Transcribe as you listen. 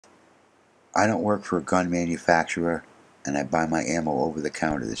I don't work for a gun manufacturer, and I buy my ammo over the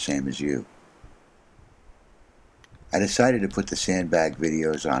counter the same as you. I decided to put the sandbag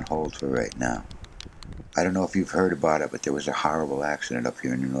videos on hold for right now. I don't know if you've heard about it, but there was a horrible accident up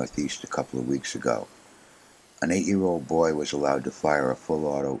here in the Northeast a couple of weeks ago. An 8-year-old boy was allowed to fire a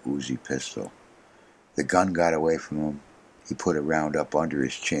full-auto Uzi pistol. The gun got away from him. He put a round up under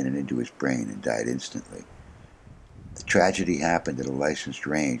his chin and into his brain and died instantly. The tragedy happened at a licensed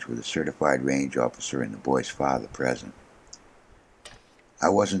range with a certified range officer and the boy's father present. I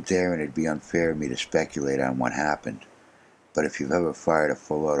wasn't there and it'd be unfair of me to speculate on what happened, but if you've ever fired a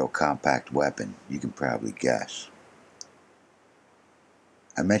full-auto compact weapon, you can probably guess.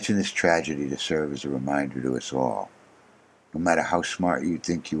 I mention this tragedy to serve as a reminder to us all. No matter how smart you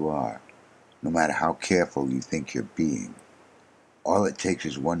think you are, no matter how careful you think you're being, all it takes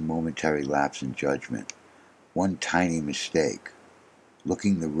is one momentary lapse in judgment, one tiny mistake,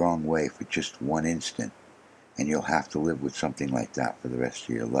 looking the wrong way for just one instant, and you'll have to live with something like that for the rest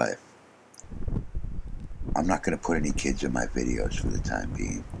of your life. I'm not going to put any kids in my videos for the time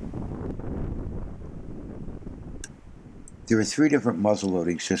being. There are 3 different muzzle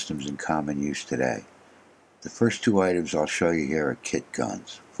loading systems in common use today. The first 2 items I'll show you here are kit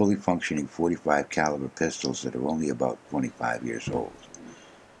guns, fully functioning .45 caliber pistols that are only about 25 years old.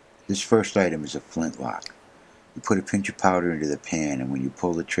 This first item is a flintlock. You put a pinch of powder into the pan, and when you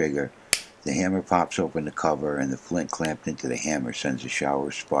pull the trigger, the hammer pops open the cover and the flint clamped into the hammer sends a shower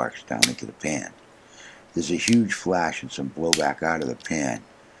of sparks down into the pan. There's a huge flash and some blowback out of the pan.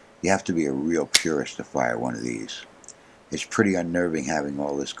 You have to be a real purist to fire one of these. It's pretty unnerving having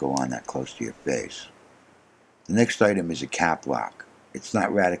all this go on that close to your face. The next item is a cap lock. It's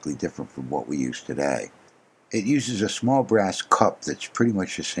not radically different from what we use today. It uses a small brass cup that's pretty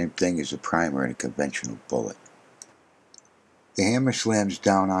much the same thing as a primer in a conventional bullet. The hammer slams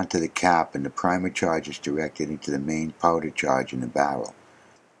down onto the cap and the primer charge is directed into the main powder charge in the barrel.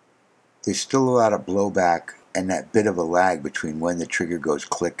 There's still a lot of blowback and that bit of a lag between when the trigger goes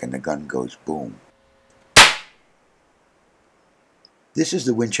click and the gun goes boom. This is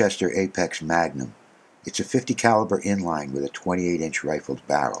the Winchester Apex Magnum. It's a .50 caliber inline with a 28-inch rifled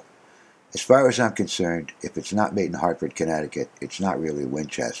barrel. As far as I'm concerned, if it's not made in Hartford, Connecticut, it's not really a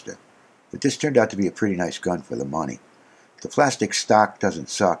Winchester. But this turned out to be a pretty nice gun for the money. The plastic stock doesn't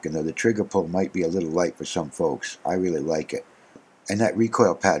suck, and though the trigger pull might be a little light for some folks, I really like it. And that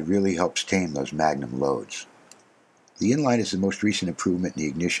recoil pad really helps tame those Magnum loads. The inline is the most recent improvement in the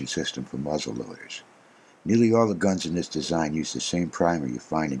ignition system for muzzle loaders. Nearly all the guns in this design use the same primer you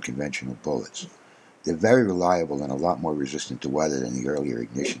find in conventional bullets. They're very reliable and a lot more resistant to weather than the earlier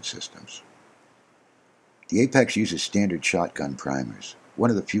ignition systems. The Apex uses standard shotgun primers.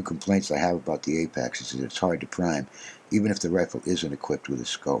 One of the few complaints I have about the Apex is that it's hard to prime, even if the rifle isn't equipped with a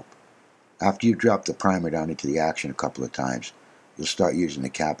scope. After you drop the primer down into the action a couple of times, you'll start using the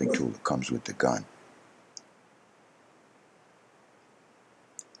capping tool that comes with the gun.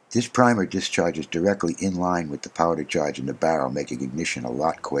 This primer discharges directly in line with the powder charge in the barrel, making ignition a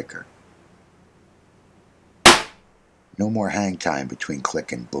lot quicker. No more hang time between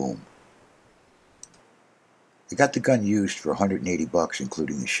click and boom. I got the gun used for $180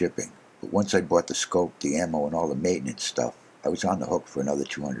 including the shipping, but once I bought the scope, the ammo, and all the maintenance stuff, I was on the hook for another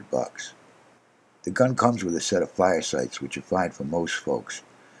 $200. The gun comes with a set of fire sights, which are fine for most folks,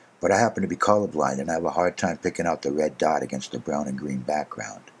 but I happen to be colorblind and I have a hard time picking out the red dot against the brown and green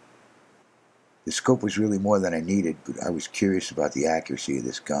background. The scope was really more than I needed, but I was curious about the accuracy of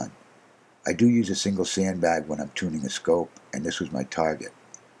this gun. I do use a single sandbag when I'm tuning a scope, and this was my target.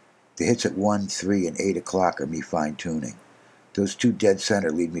 The hits at 1, 3, and 8 o'clock are me fine-tuning. Those 2 dead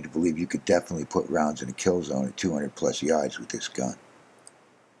center lead me to believe you could definitely put rounds in a kill zone at 200 plus yards with this gun.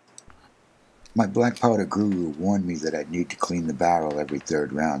 My black powder guru warned me that I'd need to clean the barrel every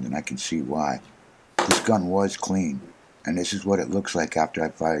 3rd round, and I can see why. This gun was clean, and this is what it looks like after I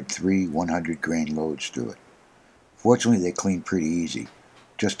fired 3 100-grain loads through it. Fortunately, they cleaned pretty easy.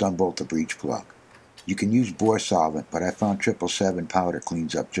 Just unbolt the breech plug. You can use bore solvent, but I found 777 powder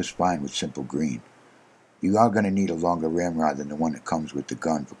cleans up just fine with simple green. You are going to need a longer ramrod than the one that comes with the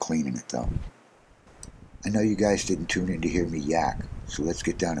gun for cleaning it though. I know you guys didn't tune in to hear me yak, so let's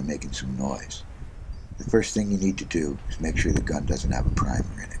get down to making some noise. The first thing you need to do is make sure the gun doesn't have a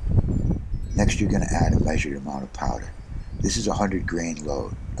primer in it. Next, you're going to add a measured amount of powder. This is a 100-grain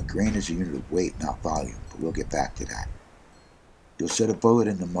load. A grain is a unit of weight, not volume, but we'll get back to that. You'll set a bullet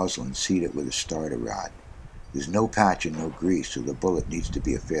in the muzzle and seat it with a starter rod. There's no patch and no grease, so the bullet needs to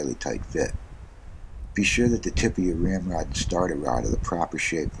be a fairly tight fit. Be sure that the tip of your ramrod and starter rod are the proper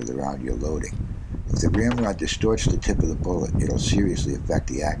shape for the round you're loading. If the ramrod distorts the tip of the bullet, it'll seriously affect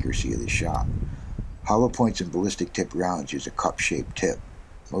the accuracy of the shot. Hollow points in ballistic tip rounds use a cup-shaped tip.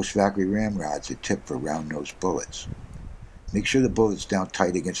 Most factory ramrods are tipped for round-nosed bullets. Make sure the bullet's down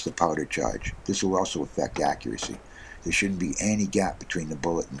tight against the powder charge. This will also affect accuracy. There shouldn't be any gap between the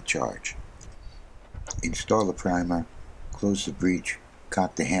bullet and the charge. Install the primer, close the breech,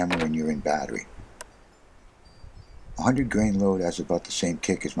 cock the hammer, and you're in battery. A 100 grain load has about the same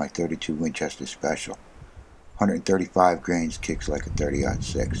kick as my 32 Winchester Special. 135 grains kicks like a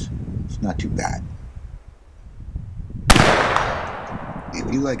 30-06. It's not too bad.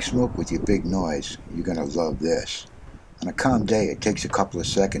 If you like smoke with your big noise, you're going to love this. On a calm day, it takes a couple of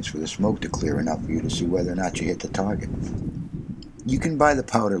seconds for the smoke to clear enough for you to see whether or not you hit the target. You can buy the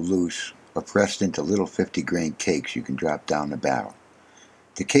powder loose or pressed into little 50 grain cakes you can drop down the barrel.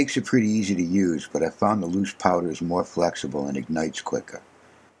 The cakes are pretty easy to use, but I found the loose powder is more flexible and ignites quicker.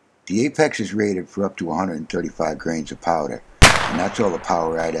 The Apex is rated for up to 135 grains of powder, and that's all the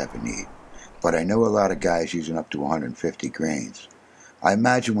power I'd ever need. But I know a lot of guys using up to 150 grains. I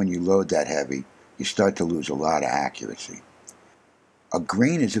imagine when you load that heavy, you start to lose a lot of accuracy. A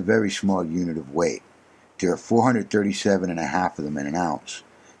grain is a very small unit of weight. There are 437.5 of them in an ounce,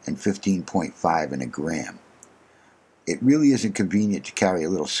 and 15.5 in a gram. It really isn't convenient to carry a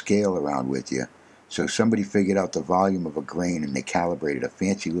little scale around with you, so somebody figured out the volume of a grain and they calibrated a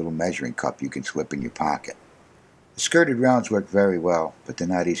fancy little measuring cup you can slip in your pocket. The skirted rounds work very well, but they're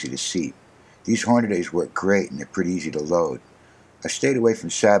not easy to seat. These Hornadays work great and they're pretty easy to load. I stayed away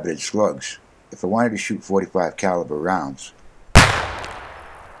from saboted slugs. If I wanted to shoot 45 caliber rounds,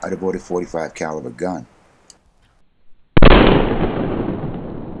 I'd have bought a 45 caliber gun.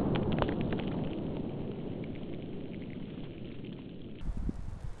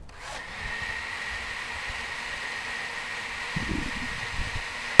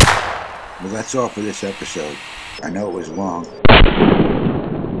 Well, that's all for this episode. I know it was long.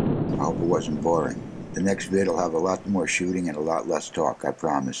 I hope it wasn't boring. The next vid will have a lot more shooting and a lot less talk, I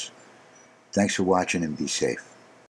promise. Thanks for watching and be safe.